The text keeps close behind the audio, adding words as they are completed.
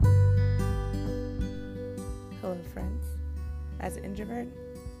Hello, friends. As an introvert,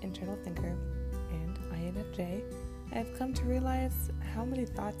 internal thinker, and INFJ, I have come to realize how many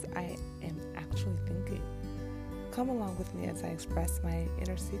thoughts I am actually thinking. Come along with me as I express my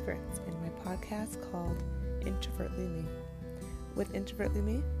inner secrets in my podcast called Introvertly Me. With Introvertly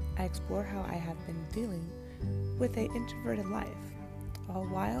Me, I explore how I have been dealing with an introverted life, all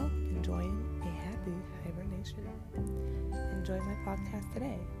while enjoying a happy hibernation. Enjoy my podcast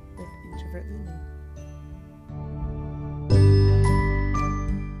today with Introvertly Me.